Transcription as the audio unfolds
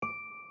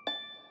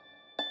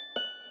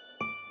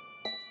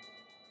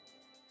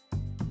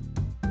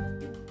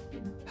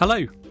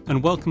Hello,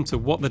 and welcome to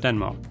What the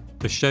Denmark,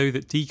 the show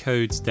that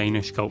decodes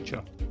Danish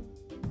culture.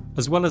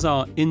 As well as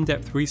our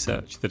in-depth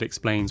research that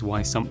explains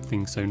why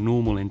something so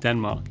normal in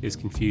Denmark is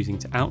confusing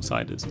to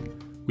outsiders,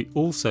 we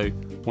also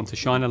want to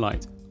shine a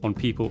light on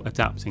people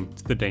adapting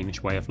to the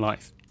Danish way of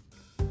life.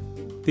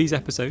 These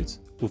episodes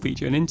will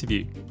feature an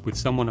interview with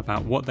someone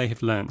about what they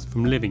have learnt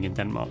from living in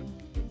Denmark,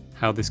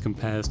 how this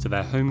compares to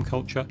their home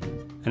culture,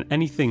 and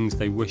any things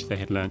they wish they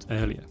had learnt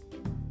earlier.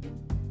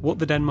 What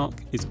the Denmark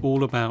is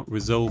all about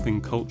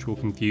resolving cultural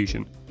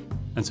confusion,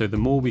 and so the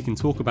more we can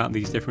talk about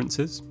these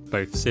differences,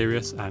 both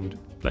serious and,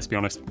 let's be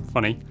honest,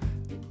 funny,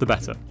 the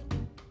better.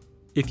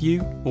 If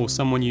you or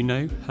someone you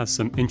know has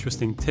some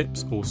interesting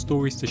tips or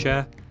stories to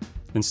share,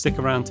 then stick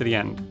around to the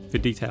end for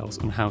details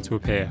on how to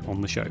appear on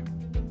the show.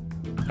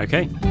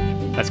 Okay,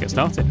 let's get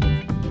started.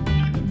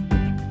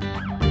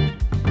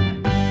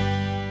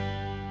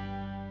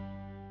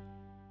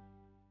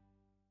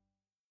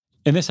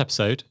 In this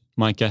episode,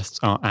 my guests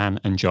are Anne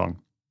and John,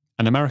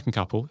 an American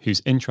couple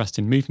whose interest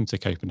in moving to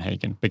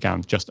Copenhagen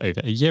began just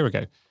over a year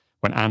ago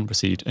when Anne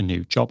received a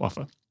new job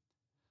offer.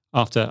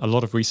 After a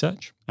lot of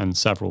research and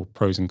several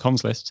pros and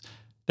cons lists,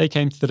 they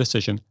came to the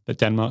decision that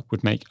Denmark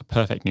would make a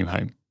perfect new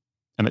home,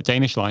 and that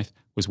Danish life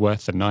was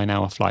worth the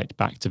 9-hour flight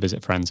back to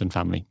visit friends and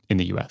family in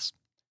the US.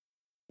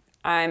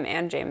 I'm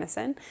Anne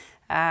Jameson.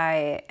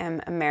 I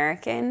am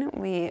American.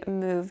 We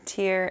moved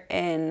here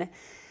in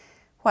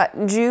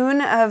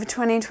June of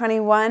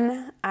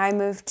 2021. I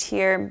moved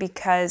here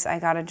because I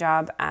got a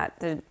job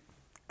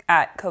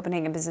at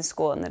Copenhagen Business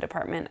School in the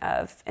Department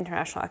of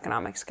International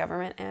Economics,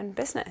 Government, and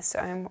Business. So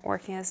I'm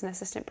working as an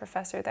assistant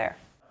professor there.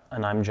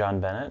 And I'm John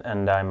Bennett,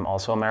 and I'm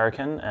also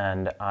American,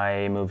 and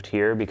I moved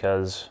here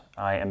because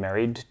I am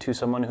married to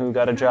someone who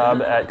got a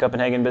job at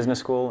Copenhagen Business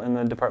School in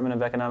the Department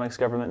of Economics,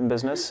 Government, and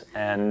Business,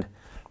 and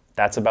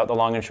that's about the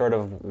long and short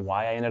of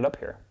why I ended up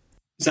here.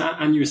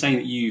 And you were saying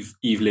that you've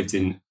lived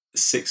in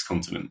 6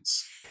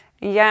 continents.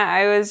 Yeah,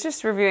 I was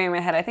just reviewing in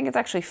my head. I think it's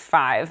actually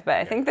 5, but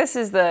I think this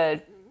is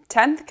the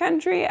 10th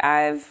country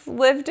I've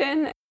lived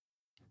in.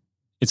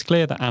 It's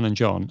clear that Anne and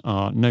John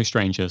are no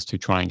strangers to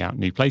trying out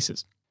new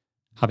places.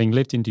 Having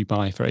lived in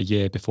Dubai for a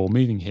year before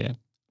moving here,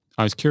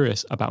 I was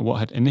curious about what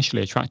had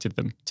initially attracted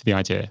them to the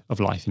idea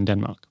of life in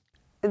Denmark.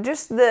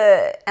 Just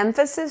the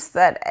emphasis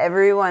that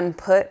everyone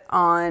put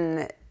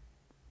on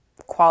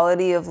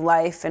quality of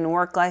life and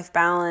work-life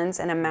balance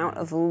and amount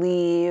of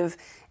leave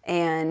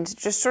and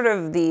just sort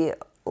of the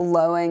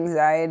low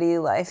anxiety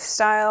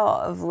lifestyle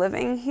of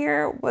living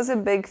here was a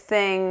big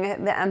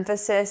thing. The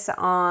emphasis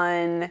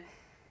on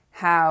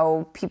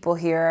how people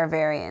here are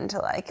very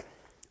into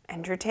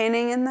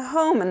entertaining in the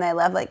home, and they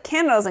love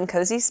candles and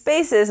cozy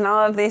spaces and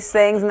all of these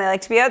things, and they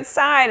like to be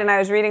outside. And I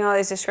was reading all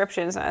these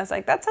descriptions and I was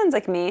like, that sounds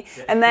like me.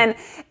 And then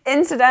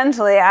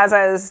incidentally, as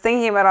I was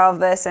thinking about all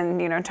of this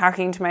and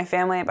talking to my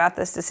family about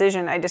this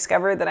decision, I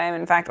discovered that I am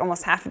in fact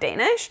almost half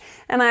Danish.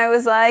 And I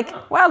was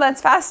like, wow,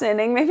 that's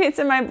fascinating. Maybe it's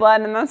in my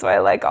blood and that's why I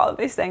like all of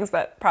these things,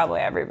 but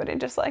probably everybody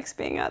just likes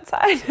being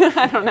outside.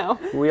 I don't know.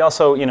 We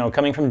also,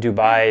 coming from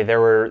Dubai, there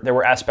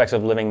were aspects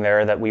of living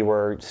there that we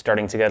were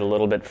starting to get a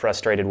little bit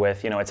frustrated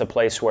with. It's a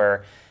place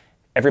where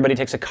everybody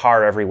takes a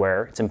car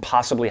everywhere. It's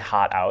impossibly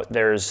hot out.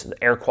 The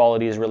air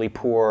quality is really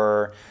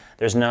poor.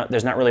 There's not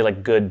really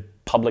good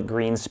public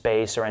green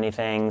space or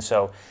anything.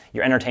 So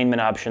your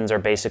entertainment options are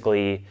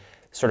basically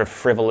sort of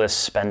frivolous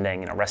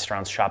spending,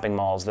 restaurants, shopping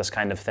malls, this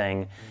kind of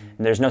thing.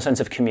 And there's no sense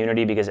of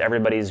community because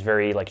everybody's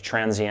very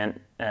transient,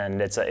 and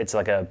it's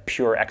like a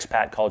pure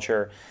expat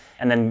culture.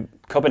 And then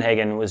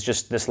Copenhagen was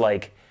just this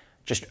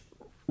just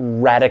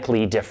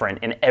radically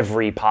different in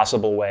every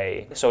possible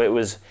way. So it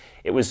was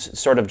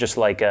sort of just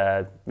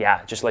an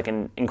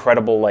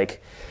incredible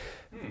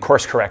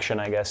course correction,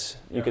 I guess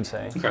you could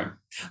say. Okay.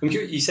 I'm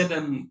curious, you said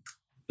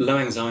low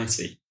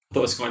anxiety. I thought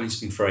it was quite an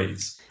interesting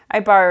phrase.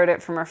 I borrowed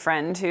it from a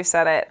friend who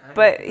said it,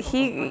 but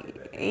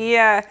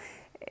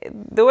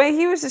the way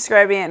he was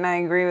describing it, and I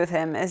agree with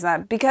him, is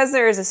that because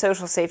there is a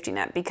social safety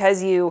net,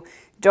 because you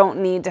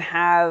don't need to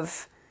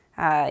have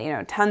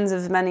tons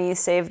of money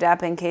saved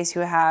up in case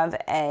you have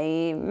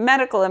a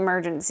medical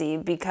emergency,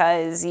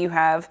 because you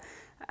have,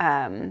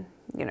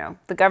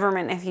 the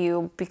government if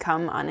you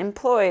become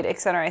unemployed,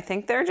 etc. I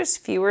think there are just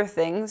fewer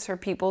things for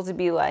people to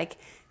be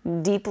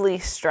deeply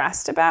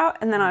stressed about.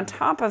 And then on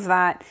top of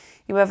that,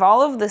 you have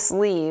all of this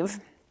leave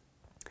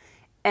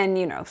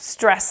and,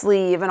 stress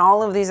leave and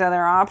all of these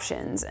other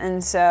options.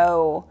 And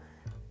so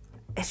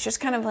it's just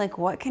kind of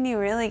what can you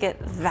really get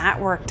that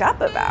worked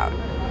up about?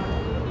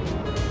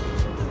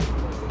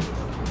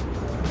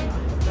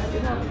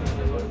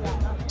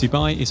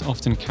 Dubai is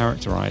often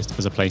characterised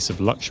as a place of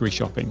luxury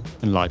shopping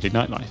and lively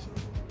nightlife,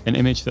 an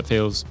image that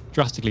feels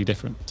drastically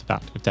different to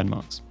that of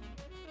Denmark's.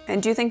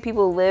 And do you think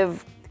people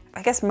live,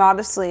 I guess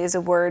modestly is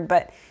a word,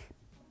 but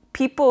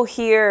people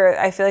here,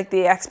 I feel like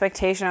the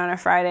expectation on a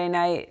Friday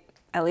night,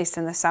 at least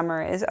in the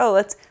summer, is,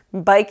 let's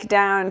bike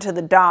down to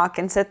the dock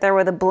and sit there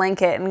with a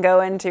blanket and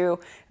go into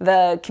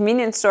the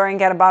convenience store and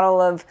get a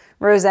bottle of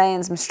rosé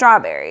and some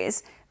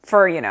strawberries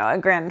for, a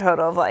grand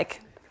total of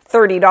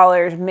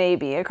 $30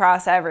 maybe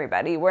across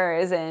everybody.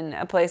 Whereas in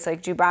a place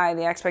like Dubai,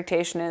 the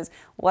expectation is,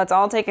 let's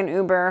all take an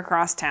Uber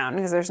across town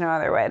because there's no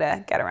other way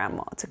to get around.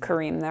 Well, it's a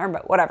Careem there,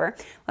 but whatever.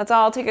 Let's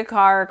all take a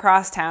car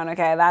across town.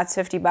 Okay, that's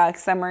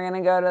 $50. Then we're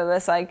going to go to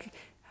this like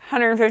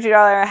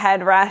 $150 a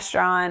head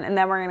restaurant, and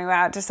then we're going to go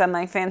out to some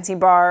like fancy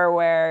bar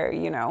where,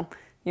 you know,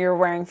 you're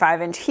wearing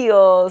 5-inch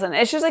heels. And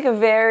it's just like a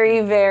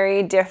very,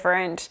 very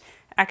different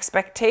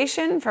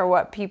expectation for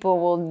what people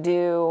will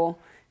do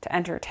to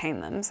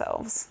entertain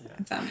themselves. Yeah.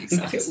 If that makes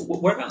sense.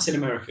 Whereabouts in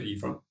America are you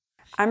from?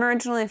 I'm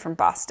originally from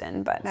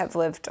Boston, but have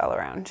lived all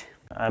around.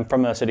 I'm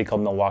from a city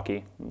called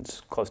Milwaukee.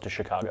 It's close to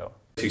Chicago.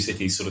 Two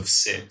cities sort of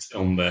sit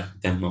on the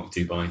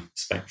Denmark-Dubai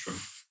spectrum.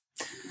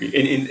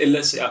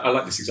 Let's say, I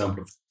like this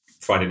example of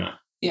Friday night.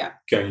 Yeah.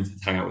 Going to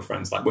hang out with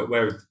friends. Like, where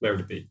would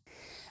it be?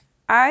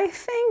 I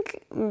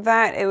think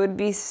that it would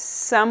be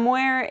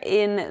somewhere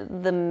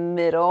in the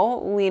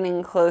middle,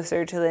 leaning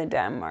closer to the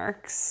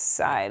Denmark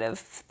side of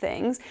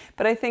things.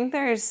 But I think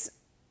there's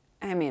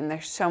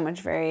so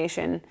much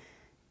variation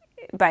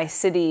by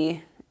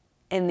city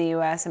in the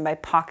US and by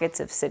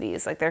pockets of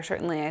cities. Like there's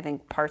certainly, I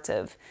think, parts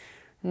of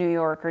New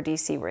York or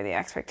DC where the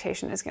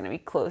expectation is going to be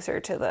closer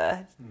to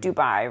the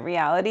Dubai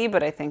reality,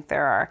 but I think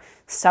there are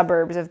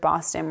suburbs of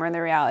Boston where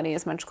the reality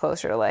is much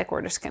closer to like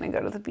we're just going to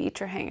go to the beach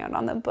or hang out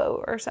on the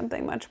boat or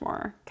something much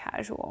more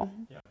casual.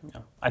 Yeah.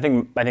 I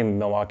think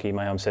Milwaukee,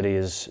 my home city,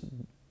 is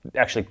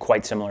actually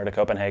quite similar to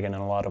Copenhagen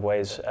in a lot of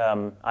ways.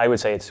 I would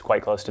say it's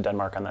quite close to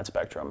Denmark on that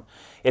spectrum.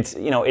 It's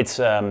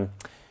the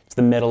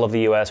middle of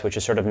the U.S., which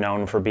is sort of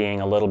known for being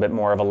a little bit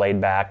more of a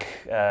laid back,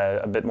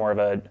 a bit more of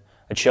a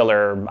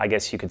chiller, I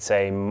guess you could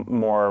say,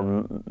 more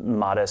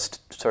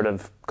modest sort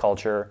of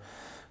culture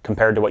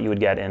compared to what you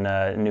would get in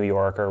New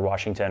York or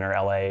Washington or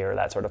LA or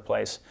that sort of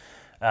place.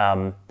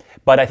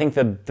 But I think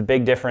the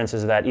big difference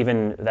is that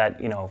even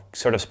that, you know,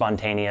 sort of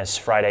spontaneous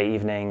Friday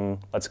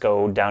evening, let's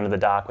go down to the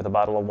dock with a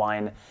bottle of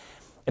wine,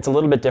 it's a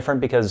little bit different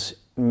because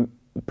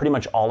pretty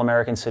much all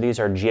American cities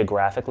are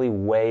geographically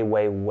way,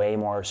 way, way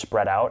more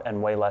spread out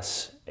and way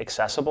less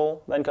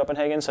accessible than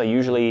Copenhagen. So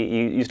usually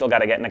you still got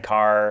to get in a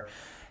car,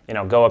 you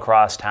know, go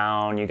across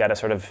town. You got to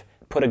sort of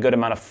put a good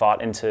amount of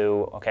thought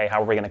into, okay,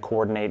 how are we going to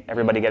coordinate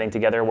everybody getting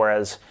together?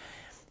 Whereas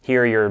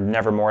here you're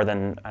never more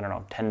than,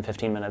 10,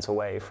 15 minutes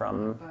away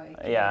from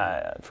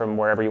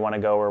wherever you want to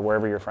go or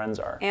wherever your friends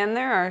are. And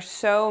there are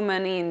so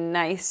many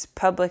nice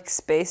public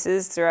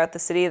spaces throughout the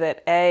city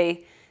that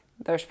A,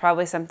 there's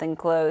probably something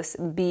close,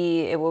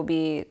 B, it will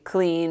be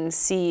clean,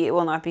 C, it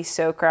will not be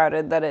so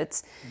crowded that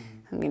it's,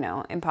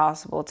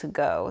 impossible to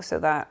go. So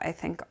that I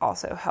think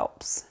also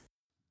helps.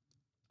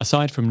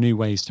 Aside from new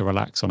ways to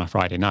relax on a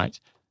Friday night,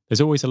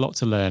 there's always a lot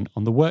to learn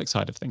on the work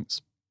side of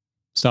things.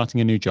 Starting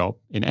a new job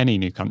in any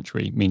new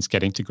country means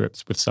getting to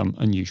grips with some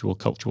unusual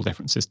cultural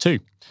differences too.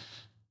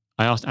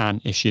 I asked Anne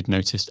if she had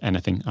noticed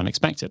anything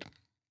unexpected.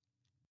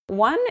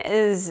 One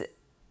is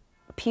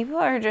people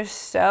are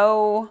just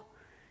so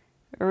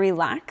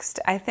relaxed.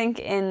 I think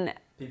in...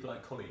 People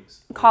like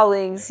colleagues?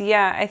 Colleagues,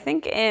 yeah. I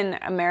think in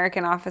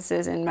American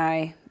offices, in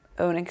my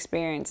own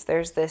experience,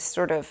 there's this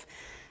sort of...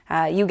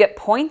 you get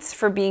points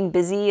for being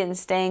busy and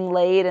staying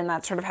late, and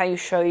that's sort of how you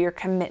show your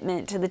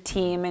commitment to the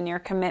team and your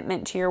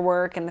commitment to your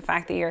work, and the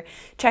fact that you're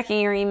checking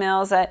your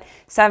emails at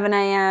 7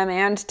 a.m.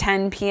 and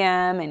 10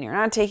 p.m. and you're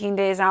not taking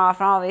days off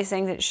and all these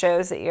things. It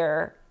shows that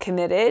you're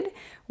committed,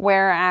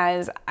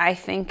 whereas I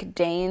think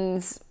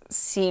Danes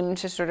seem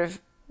to sort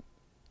of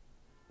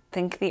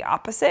think the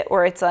opposite,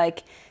 where it's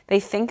like they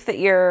think that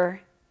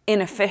you're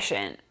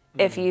inefficient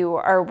if you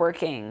are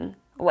working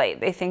late.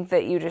 They think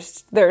that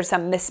there's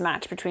some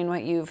mismatch between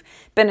what you've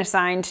been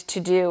assigned to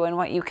do and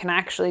what you can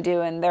actually do,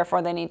 and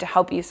therefore they need to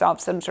help you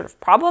solve some sort of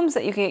problems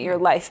that you can get your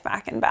life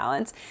back in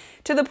balance.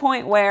 To the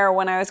point where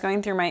when I was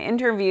going through my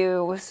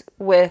interviews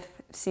with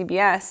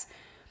CBS,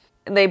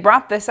 they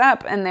brought this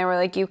up and they were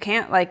like, you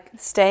can't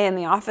stay in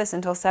the office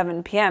until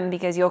 7 p.m.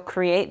 because you'll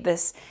create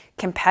this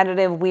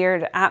competitive,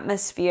 weird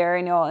atmosphere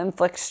and you'll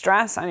inflict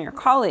stress on your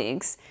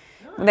colleagues.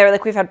 And they were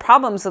like, we've had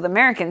problems with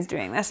Americans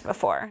doing this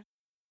before.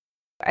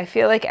 I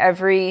feel like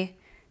every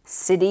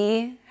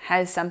city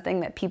has something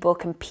that people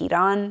compete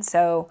on.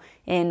 So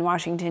in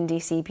Washington,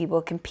 D.C.,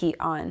 people compete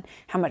on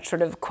how much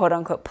sort of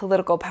quote-unquote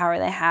political power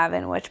they have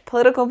and which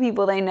political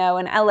people they know.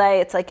 In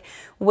L.A., it's like,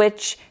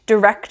 which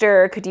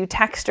director could you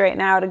text right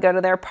now to go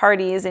to their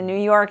parties? In New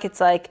York,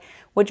 it's like,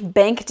 which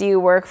bank do you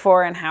work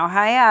for and how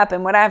high up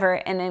and whatever.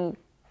 And in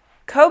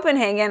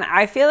Copenhagen,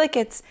 I feel like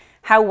it's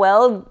how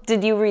well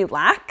did you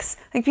relax?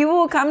 Like people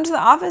will come to the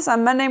office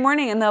on Monday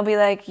morning and they'll be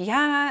like,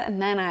 yeah,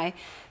 and then I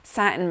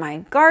sat in my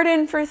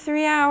garden for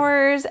 3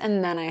 hours,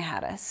 and then I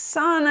had a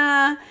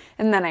sauna,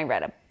 and then I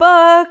read a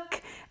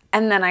book,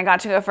 and then I got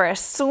to go for a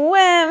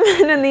swim.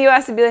 And in the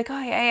US, it'd be like,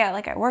 oh yeah,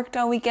 like I worked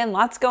all weekend,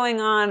 lots going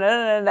on, da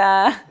da da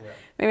da. Yeah.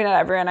 Maybe not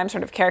everyone, I'm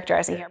sort of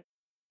characterizing here.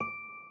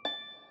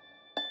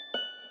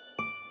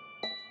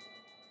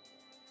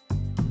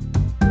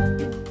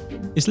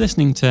 Is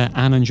listening to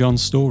Anne and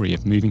John's story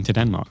of moving to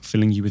Denmark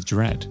filling you with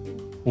dread,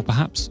 or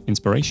perhaps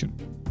inspiration?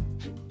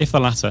 If the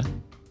latter,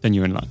 then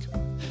you're in luck.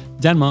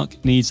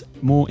 Denmark needs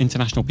more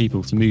international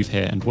people to move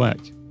here and work.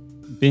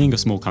 Being a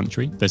small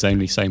country, there's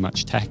only so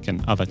much tech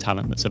and other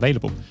talent that's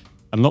available,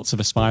 and lots of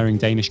aspiring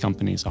Danish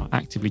companies are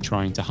actively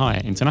trying to hire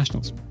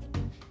internationals.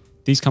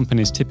 These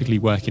companies typically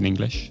work in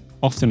English,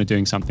 often are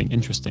doing something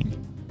interesting,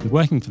 and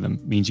working for them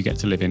means you get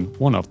to live in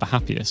one of the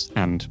happiest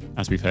and,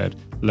 as we've heard,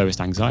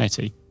 lowest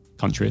anxiety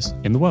countries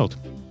in the world.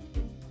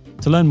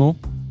 To learn more,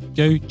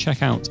 go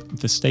check out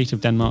the State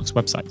of Denmark's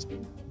website.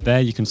 There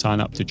you can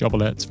sign up to job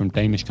alerts from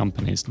Danish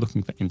companies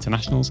looking for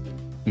internationals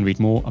and read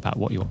more about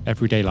what your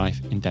everyday life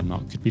in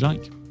Denmark could be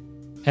like.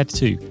 Head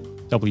to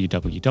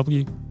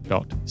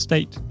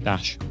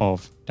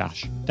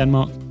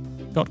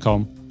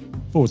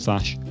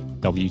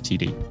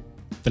www.state-of-denmark.com/WTD.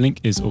 The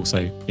link is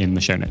also in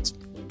the show notes.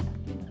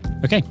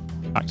 Okay,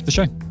 back to the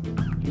show.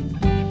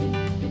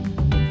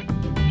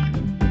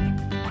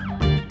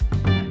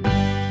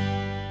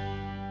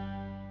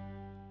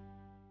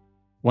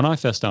 When I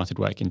first started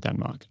work in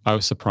Denmark, I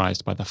was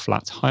surprised by the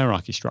flat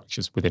hierarchy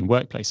structures within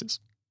workplaces.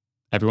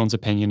 Everyone's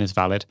opinion is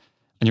valid,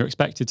 and you're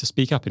expected to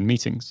speak up in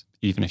meetings,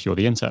 even if you're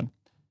the intern.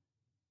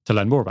 To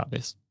learn more about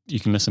this, you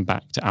can listen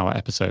back to our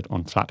episode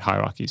on flat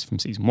hierarchies from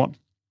season 1.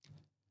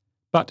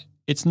 But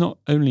it's not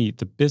only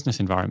the business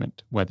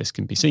environment where this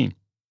can be seen.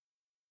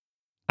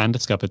 Anne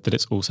discovered that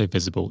it's also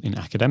visible in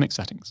academic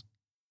settings.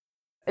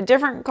 A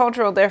different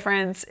cultural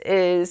difference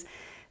is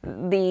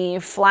the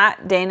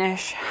flat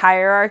Danish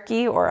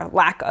hierarchy, or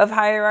lack of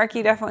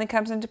hierarchy, definitely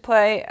comes into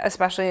play,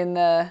 especially in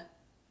I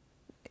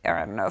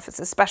don't know if it's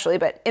especially,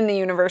 but in the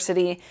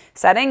university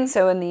setting.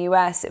 So in the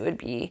US, it would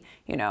be,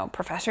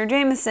 Professor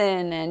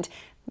Jameson, and,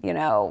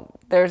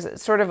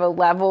 there's sort of a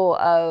level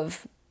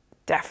of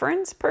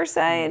deference per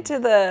se to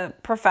the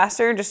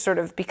professor, just sort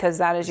of because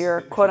that is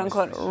your quote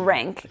unquote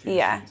rank.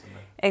 Yeah,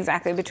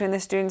 exactly, between the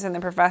students and the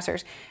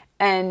professors.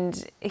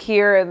 And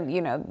here,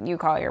 you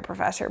call your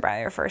professor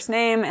by your first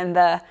name, and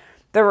the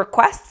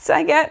requests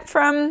I get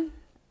from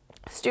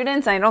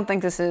students, I don't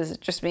think this is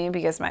just me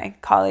because my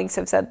colleagues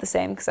have said the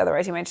same, because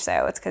otherwise you might just say,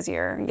 oh, it's because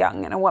you're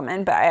young and a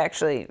woman, but I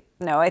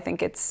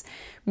think it's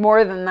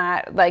more than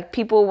that. Like,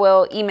 people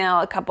will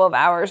email a couple of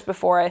hours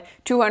before a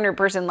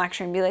 200-person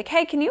lecture and be like,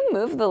 hey, can you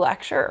move the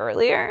lecture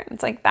earlier?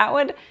 It's like, that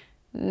would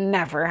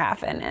never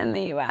happen in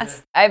the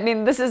US. I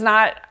mean, this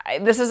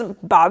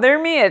doesn't bother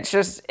me. It's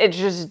just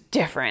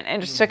different.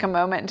 It just took a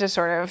moment to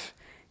sort of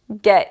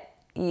get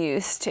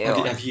used to.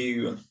 Have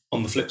you,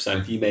 on the flip side,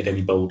 have you made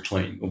any bold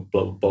claim or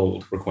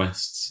bold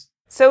requests?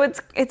 So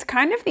it's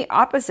kind of the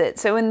opposite.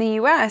 So in the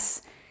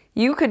US,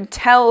 you can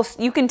tell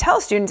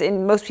students,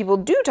 and most people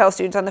do tell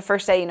students on the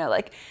first day,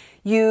 like,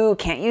 you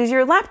can't use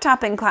your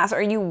laptop in class,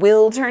 or you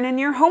will turn in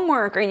your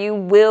homework, or you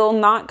will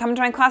not come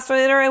to my class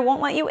later, or I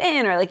won't let you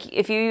in, or like,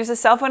 if you use a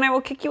cell phone, I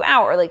will kick you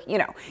out, or like,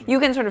 you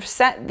can sort of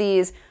set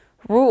these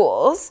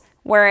rules,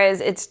 whereas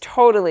it's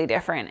totally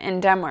different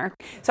in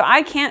Denmark. So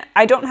I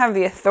don't have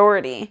the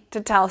authority to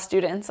tell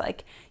students,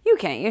 like, you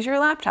can't use your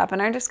laptop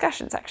in our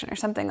discussion section or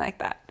something like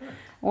that,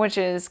 which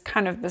is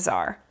kind of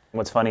bizarre.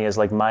 What's funny is,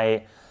 like,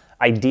 my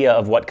idea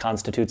of what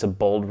constitutes a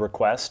bold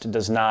request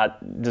does not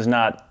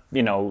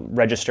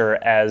register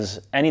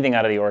as anything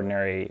out of the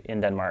ordinary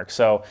in Denmark.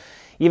 So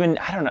even,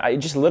 I don't know,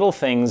 just little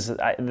things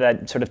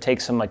that sort of take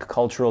some like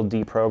cultural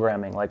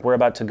deprogramming. Like, we're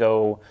about to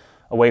go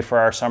away for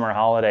our summer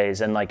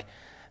holidays, and like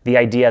the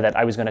idea that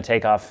I was going to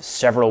take off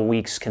several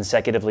weeks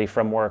consecutively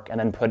from work and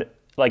then put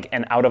like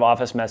an out of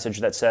office message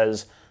that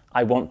says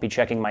I won't be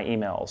checking my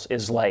emails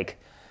is like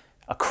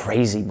a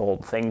crazy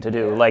bold thing to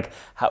do. Like,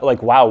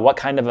 wow, what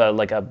kind of a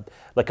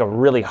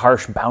really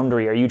harsh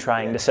boundary are you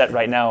trying to set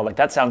right now? Like,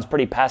 that sounds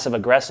pretty passive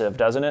aggressive,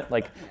 doesn't it?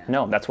 Like,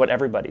 no, that's what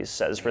everybody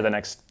says for the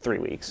next 3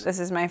 weeks. This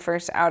is my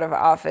first out of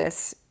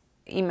office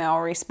email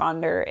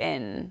responder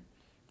in,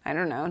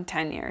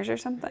 10 years or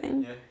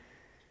something. Yeah.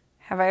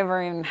 Have I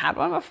ever even had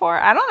one before?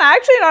 I don't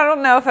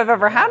know if I've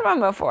ever had one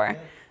before.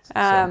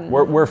 So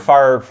we're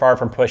far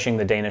from pushing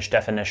the Danish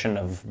definition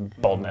of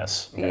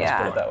boldness. Let's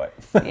put it that way.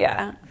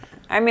 Yeah.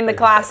 I mean, the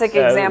classic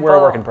example. We're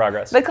a work in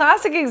progress. The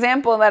classic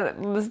example that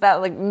was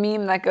that like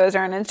meme that goes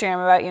around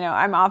Instagram about,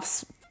 I'm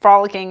off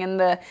frolicking in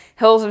the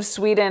hills of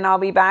Sweden. I'll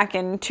be back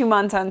in 2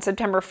 months on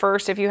September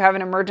 1st. If you have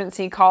an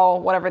emergency,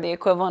 call whatever the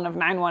equivalent of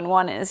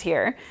 911 is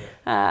here.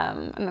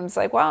 And it's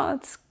like, well,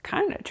 it's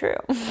kind of true.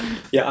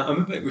 Yeah, I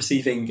remember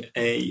receiving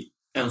a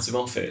out of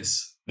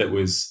office that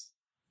was,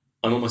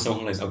 I'm almost on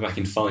holidays, I'll be back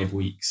in 5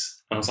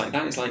 weeks. And I was like,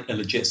 that is like a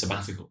legit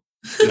sabbatical.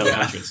 No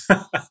address.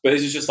 But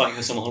this is just like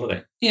a summer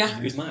holiday. Yeah.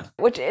 It was mad.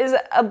 Which is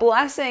a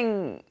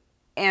blessing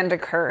and a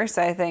curse,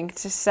 I think,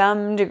 to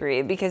some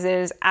degree, because it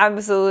is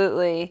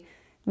absolutely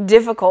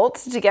difficult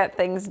to get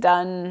things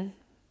done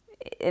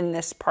in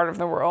this part of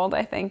the world,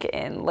 I think,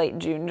 in late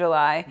June,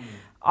 July,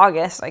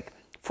 August. Like,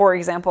 for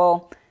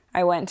example,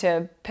 I went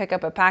to pick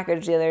up a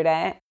package the other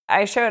day.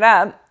 I showed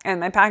up and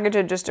my package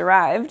had just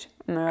arrived,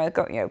 and they were like,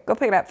 go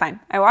pick it up,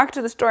 fine. I walked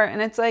to the store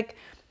and it's like,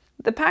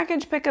 the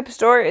package pickup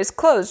store is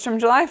closed from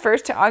July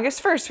 1st to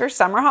August 1st for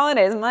summer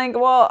holidays. I'm like,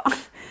 well,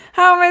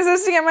 how am I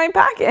supposed to get my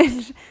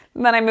package?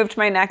 then I moved to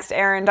my next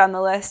errand on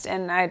the list,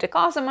 and I had to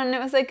call someone, and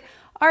it was like,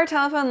 our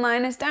telephone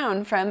line is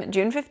down from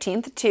June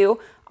 15th to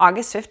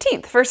August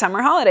 15th for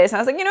summer holidays. And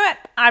I was like, you know what?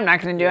 I'm not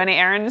going to do any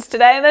errands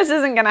today. This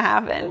isn't going to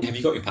happen. Have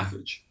you got your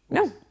package?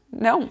 No.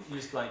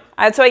 Just like...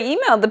 So I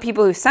emailed the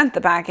people who sent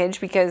the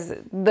package, because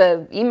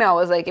the email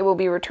was like, it will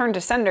be returned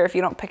to sender if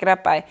you don't pick it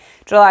up by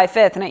July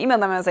 5th. And I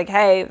emailed them. I was like,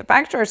 hey, the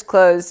package store is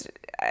closed.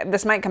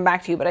 This might come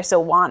back to you, but I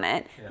still want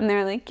it. Yeah. And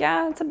they're like,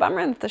 yeah, it's a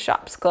bummer that the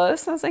shop's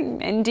closed. And I was like,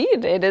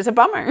 indeed, it is a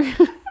bummer.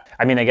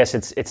 I mean, I guess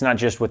it's not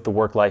just with the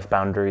work-life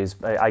boundaries.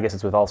 I guess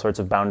it's with all sorts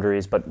of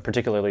boundaries, but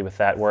particularly with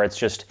that, where it's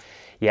just,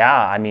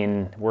 yeah, I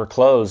mean, we're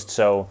closed,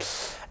 so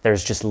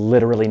there's just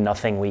literally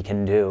nothing we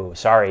can do.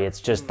 Sorry,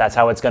 it's just, that's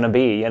how it's going to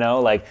be, you know?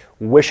 Like,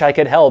 wish I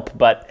could help,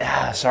 but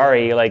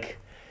sorry, like,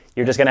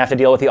 you're just going to have to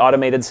deal with the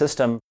automated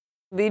system.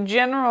 The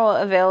general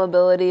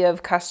availability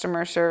of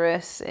customer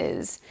service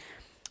is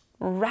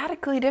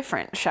radically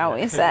different, shall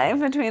we say,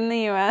 between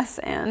the US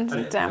and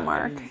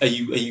Denmark. Are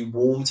you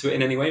warm to it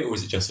in any way, or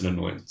is it just an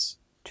annoyance?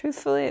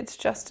 Truthfully, it's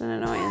just an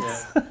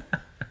annoyance.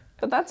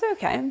 But that's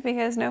okay,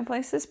 because no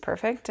place is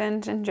perfect,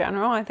 and in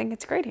general, I think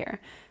it's great here.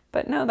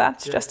 But no,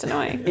 that's just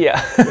annoying.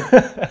 Yeah.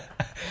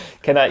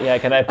 Can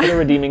I put a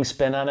redeeming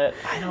spin on it?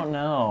 I don't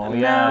know.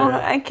 No,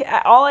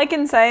 all I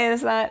can say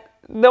is that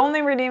the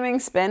only redeeming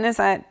spin is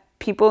that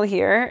people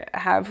here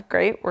have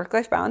great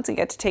work-life balance and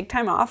get to take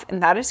time off,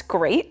 and that is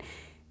great.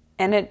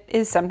 And it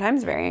is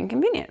sometimes very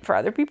inconvenient for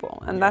other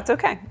people, and that's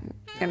okay.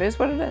 It is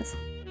what it is.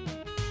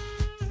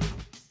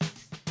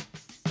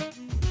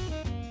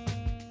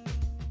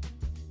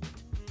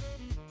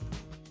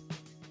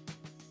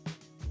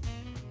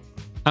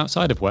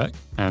 Outside of work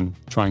and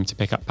trying to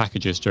pick up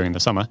packages during the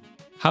summer,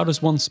 how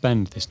does one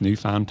spend this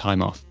newfound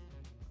time off?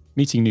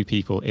 Meeting new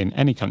people in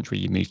any country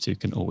you move to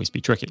can always be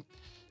tricky.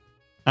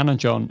 Anne and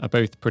John are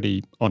both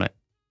pretty on it,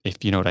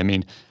 if you know what I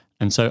mean,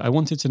 and so I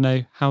wanted to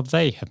know how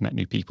they have met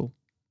new people.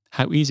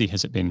 How easy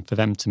has it been for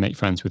them to make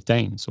friends with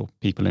Danes or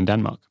people in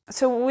Denmark?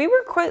 So we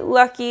were quite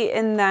lucky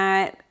in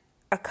that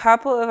a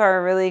couple of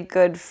our really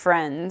good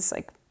friends,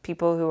 like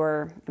people who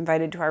were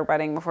invited to our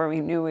wedding before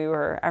we knew we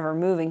were ever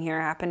moving here,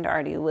 happened to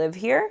already live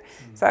here.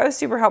 So that was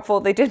super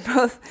helpful. They did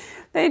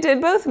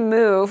both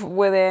move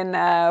within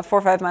 4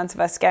 or 5 months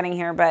of us getting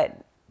here, but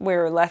we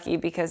were lucky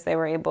because they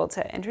were able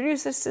to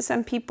introduce us to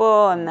some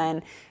people and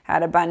then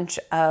had a bunch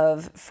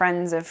of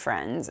friends.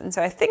 And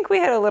so I think we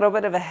had a little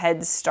bit of a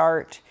head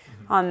start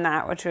on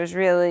that, which was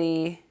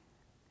really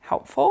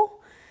helpful.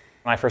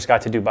 When I first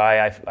got to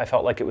Dubai, I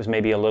felt like it was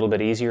maybe a little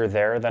bit easier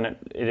there than it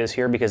is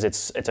here, because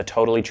it's a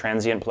totally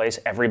transient place.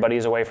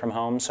 Everybody's away from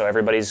home, so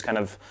everybody's kind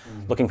of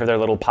looking for their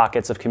little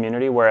pockets of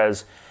community,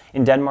 whereas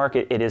in Denmark,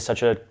 it is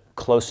such a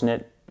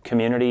close-knit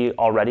community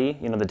already.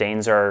 You know, the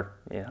Danes are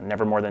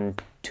never more than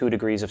 2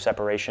 degrees of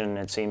separation,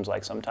 it seems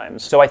like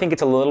sometimes. So I think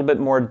it's a little bit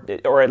more,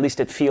 or at least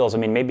it feels, I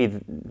mean, maybe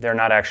they're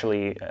not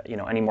actually,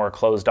 any more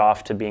closed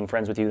off to being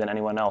friends with you than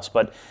anyone else,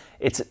 but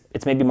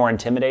it's maybe more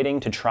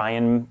intimidating to try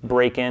and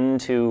break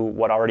into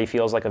what already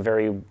feels like a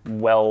very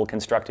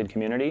well-constructed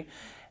community.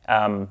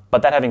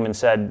 But that having been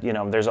said,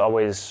 there's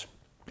always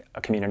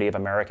a community of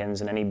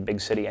Americans in any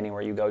big city,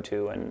 anywhere you go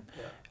to, and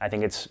I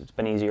think it's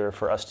been easier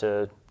for us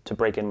to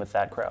break in with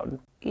that crowd.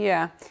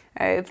 Yeah,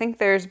 I think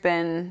there's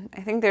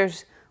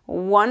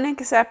one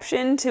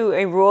exception to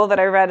a rule that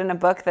I read in a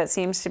book that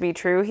seems to be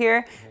true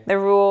here. The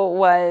rule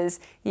was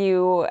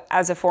you,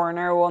 as a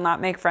foreigner, will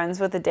not make friends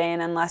with a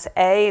Dane unless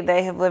A,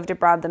 they have lived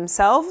abroad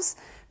themselves,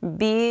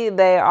 B,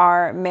 they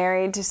are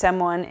married to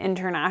someone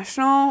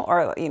international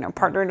or,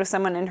 partnered with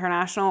someone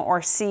international,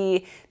 or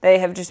C, they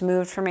have just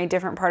moved from a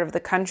different part of the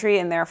country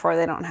and therefore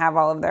they don't have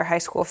all of their high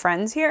school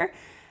friends here.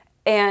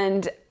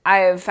 And I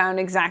have found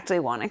exactly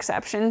one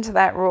exception to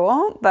that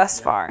rule thus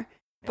far.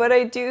 But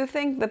I do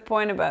think the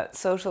point about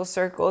social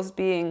circles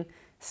being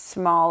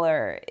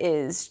smaller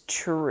is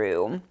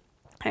true.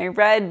 I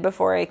read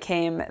before I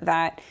came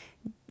that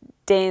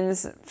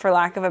Danes, for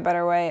lack of a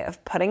better way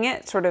of putting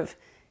it, sort of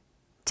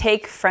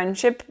take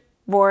friendship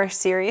more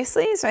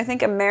seriously. So I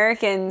think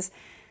Americans,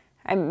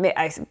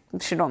 I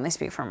should only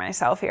speak for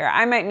myself here.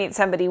 I might meet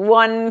somebody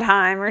one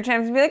time or two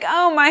and be like,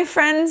 oh, my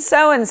friend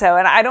so-and-so.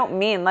 And I don't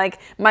mean like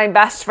my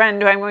best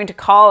friend who I'm going to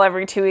call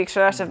every 2 weeks for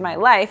the rest of my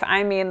life.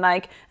 I mean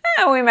like,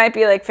 we might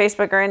be like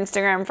Facebook or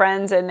Instagram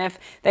friends. And if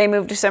they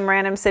move to some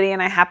random city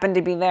and I happen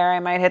to be there, I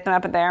might hit them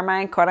up and they're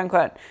my quote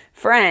unquote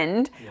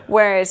friend. Yeah.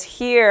 Whereas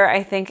here,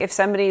 I think if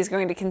somebody is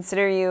going to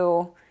consider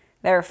you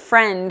their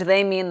friend,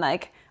 they mean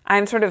like,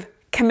 I'm sort of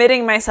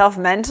committing myself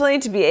mentally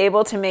to be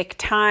able to make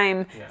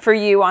time for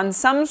you on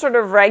some sort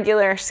of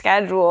regular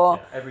schedule.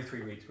 Yeah, every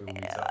 3 weeks we will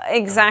meet up.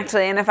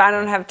 Exactly. And if I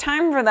don't have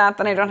time for that,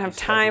 then I don't have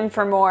time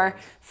for more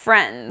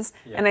friends.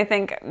 Yeah. And I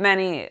think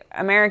many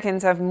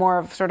Americans have more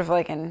of sort of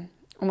like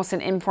almost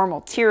an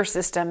informal tier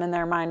system in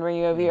their mind, where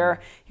you have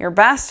your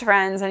best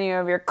friends and you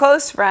have your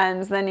close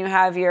friends, then you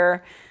have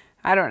your,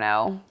 I don't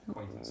know.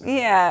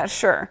 Yeah,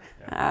 sure.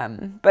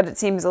 But it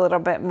seems a little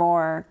bit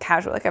more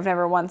casual. Like I've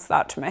never once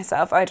thought to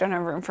myself, I don't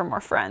have room for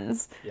more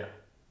friends. Yeah.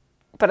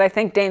 But I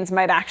think Danes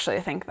might actually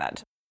think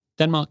that.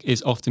 Denmark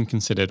is often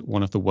considered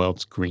one of the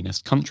world's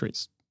greenest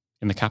countries.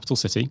 In the capital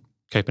city,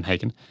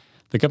 Copenhagen,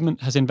 the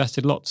government has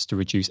invested lots to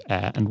reduce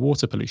air and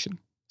water pollution.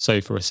 So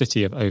for a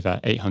city of over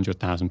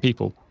 800,000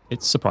 people,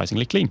 it's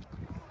surprisingly clean.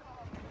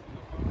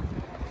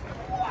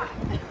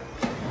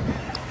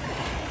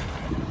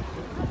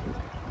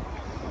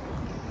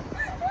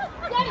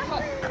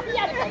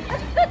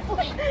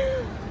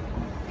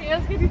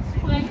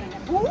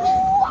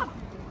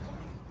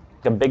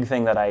 A big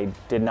thing that I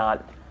did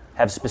not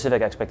have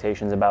specific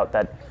expectations about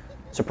that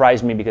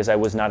surprised me because I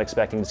was not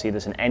expecting to see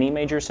this in any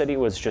major city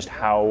was just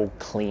how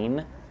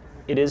clean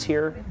it is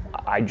here.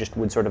 I just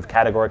would sort of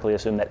categorically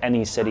assume that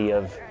any city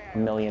of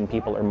 1 million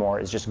people or more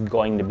is just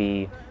going to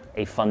be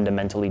a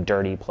fundamentally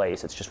dirty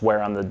place. It's just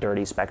where on the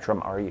dirty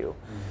spectrum are you?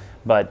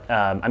 But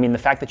I mean,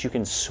 the fact that you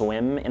can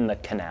swim in the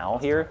canal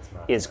here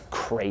is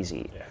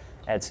crazy.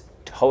 It's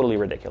totally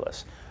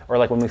ridiculous. Or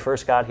like when we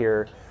first got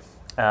here,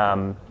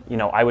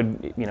 I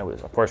would,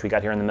 of course we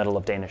got here in the middle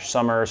of Danish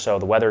summer, so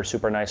the weather is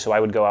super nice, so I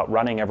would go out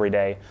running every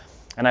day,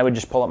 and I would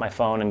just pull up my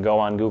phone and go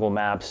on Google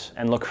Maps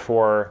and look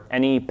for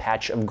any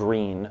patch of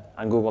green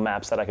on Google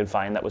Maps that I could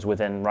find that was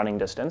within running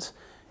distance,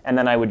 and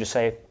then I would just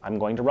say, I'm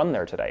going to run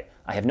there today.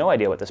 I have no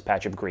idea what this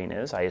patch of green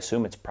is. I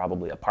assume it's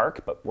probably a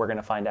park, but we're going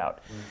to find out.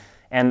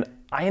 And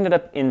I ended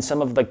up in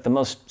some of like the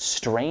most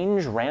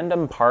strange,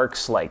 random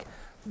parks, like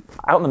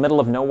out in the middle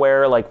of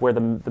nowhere, like where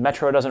the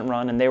metro doesn't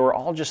run, and they were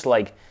all just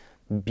like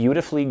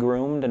beautifully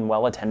groomed and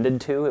well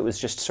attended to. It was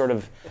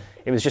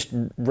just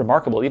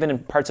remarkable. Even in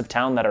parts of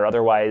town that are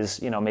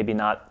otherwise, maybe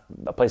not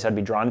a place I'd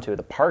be drawn to,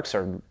 the parks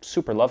are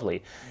super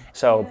lovely.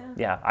 So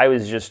yeah, I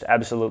was just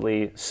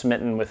absolutely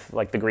smitten with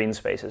like the green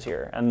spaces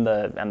here and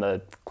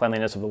the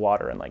cleanliness of the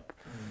water and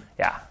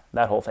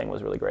that whole thing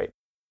was really great.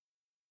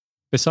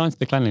 Besides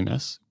the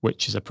cleanliness,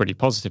 which is a pretty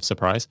positive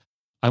surprise,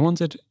 I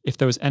wondered if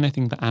there was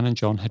anything that Anne and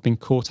John had been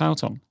caught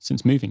out on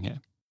since moving here.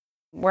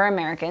 We're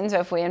Americans, so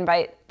if we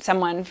invite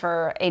someone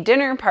for a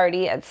dinner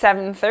party at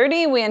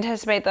 7:30, we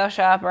anticipate they'll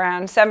show up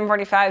around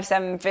 7:45,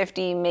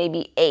 7:50,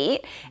 maybe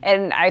 8.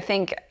 And I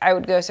think I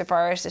would go so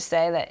far as to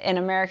say that in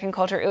American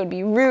culture, it would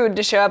be rude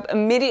to show up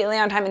immediately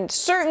on time, and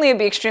certainly it would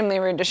be extremely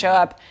rude to show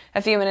up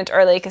a few minutes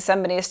early because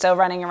somebody is still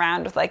running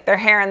around with like their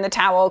hair in the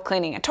towel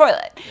cleaning a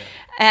toilet. Yeah.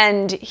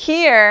 And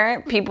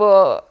here,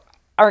 people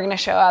are going to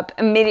show up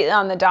immediately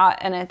on the dot,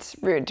 and it's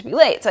rude to be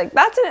late. It's like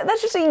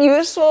that's just a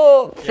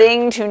useful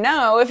thing to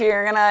know if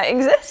you're going to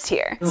exist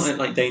here.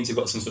 Like Danes have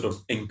got some sort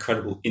of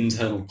incredible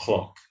internal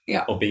clock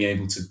of being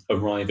able to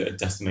arrive at a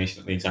destination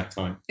at the exact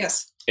time.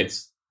 Yes,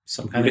 it's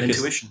some kind of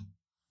intuition.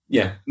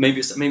 Yeah, maybe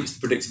it's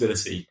the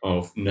predictability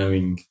of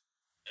knowing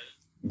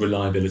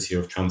reliability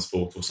of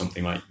transport or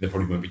something. Like there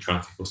probably won't be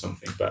traffic or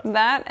something, but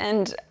that,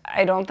 and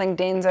I don't think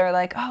Danes are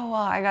like, oh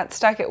well, I got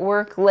stuck at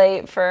work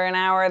late for an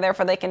hour,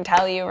 therefore they can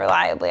tell you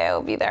reliably I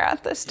will be there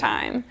at this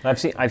time.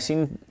 I've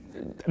seen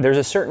there's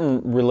a certain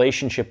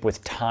relationship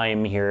with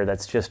time here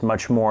that's just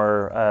much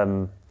more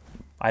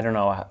I don't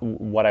know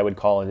what I would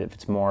call it, if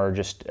it's more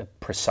just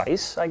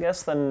precise, I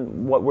guess,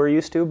 than what we're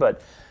used to. But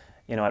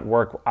at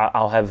work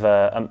I'll have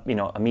a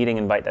meeting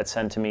invite that's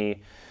sent to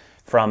me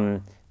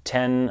from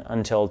 10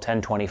 until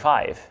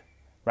 10:25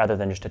 rather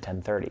than just to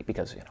 10:30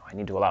 because I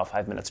need to allow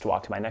 5 minutes to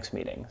walk to my next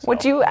meeting. So.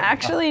 What you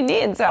actually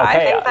need, so okay, I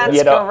think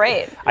that's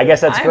great. I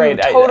guess that's great.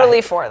 I'm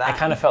totally for that. I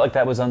kind of felt like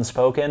that was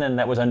unspoken and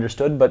that was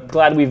understood, but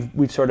glad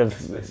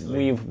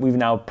we've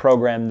now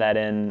programmed that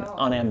in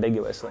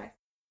unambiguously.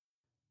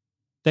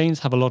 Danes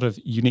have a lot of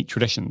unique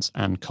traditions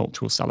and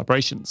cultural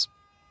celebrations.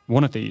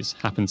 One of these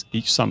happens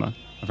each summer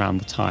around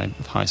the time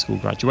of high school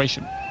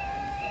graduation.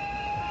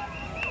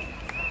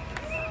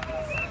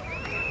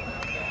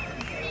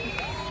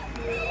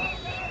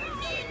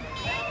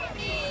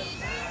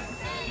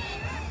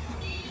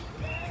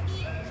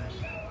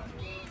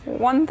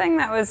 One thing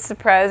that was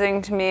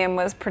surprising to me and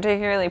was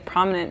particularly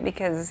prominent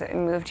because I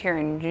moved here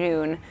in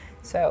June.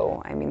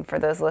 So, I mean, for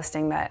those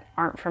listening that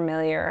aren't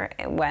familiar,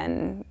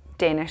 when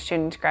Danish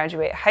students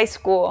graduate high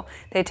school,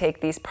 they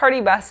take these party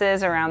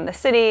buses around the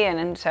city,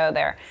 and so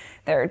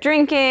they're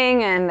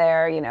drinking and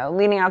they're,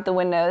 leaning out the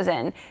windows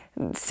and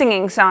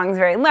singing songs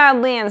very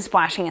loudly and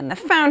splashing in the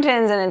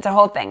fountains, and it's a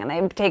whole thing. And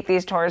they take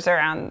these tours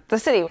around the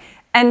city.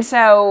 And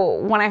so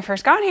when I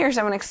first got here,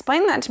 someone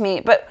explained that to me.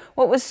 But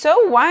what was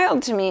so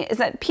wild to me is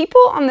that people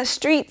on the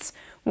streets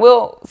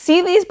will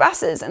see these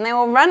buses and they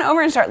will run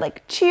over and start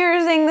like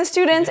cheersing the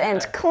students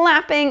and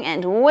clapping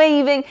and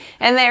waving.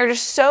 And they are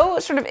just so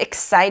sort of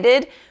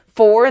excited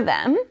for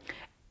them.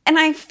 And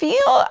I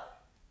feel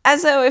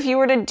as though if you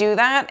were to do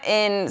that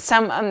in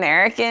some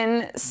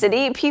American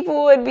city,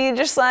 people would be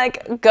just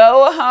like,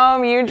 go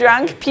home, you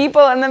drunk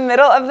people in the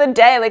middle of the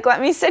day. Like,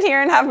 let me sit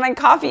here and have my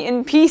coffee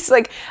in peace.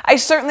 Like, I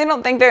certainly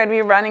don't think they would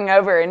be running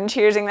over and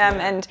cheersing them.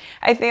 And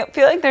I feel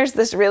like there's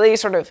this really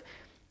sort of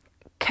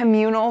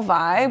communal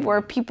vibe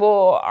where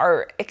people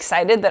are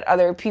excited that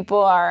other people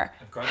are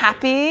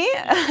happy,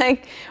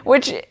 like,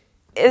 which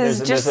is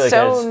just like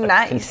so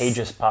nice.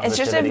 Contagious positivity. It's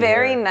just a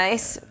very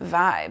nice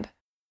vibe.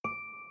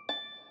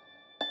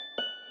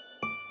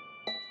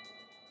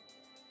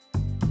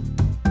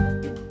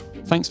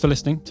 Thanks for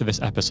listening to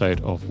this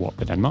episode of What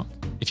the Denmark.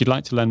 If you'd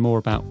like to learn more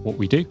about what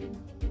we do,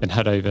 then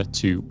head over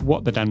to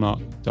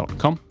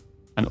whatthedenmark.com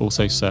and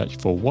also search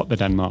for What the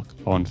Denmark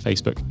on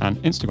Facebook and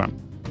Instagram.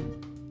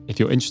 If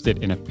you're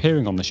interested in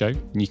appearing on the show,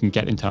 then you can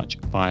get in touch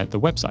via the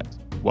website,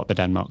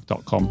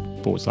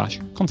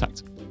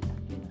 whatthedenmark.com/contact.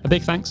 A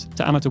big thanks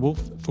to Anna de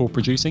Wolf for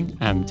producing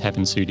and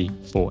Tevin Sudi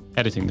for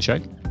editing the show.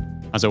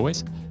 As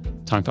always,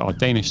 time for our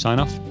Danish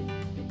sign-off.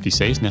 Vi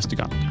ses næste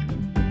gang.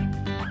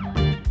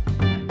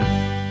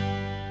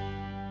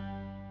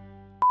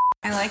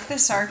 I like the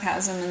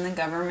sarcasm in the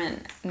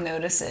government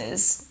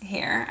notices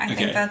here. I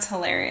think that's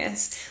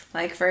hilarious.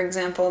 Like, for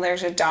example,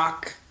 there's a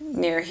dock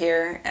near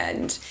here,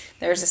 and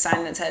there's a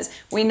sign that says,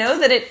 "We know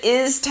that it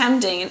is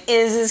tempting, and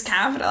is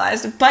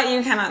capitalized, but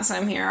you cannot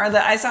swim here." Or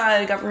I saw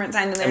a government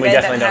sign in there. And we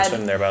definitely don't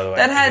swim there, by the way.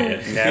 That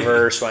had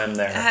never swim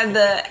there. Had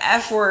the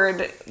F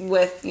word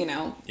with,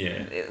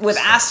 with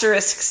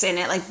asterisks in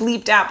it, like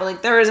bleeped out, but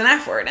like there was an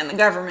F word in the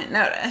government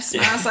notice.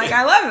 And I was like,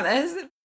 I love this.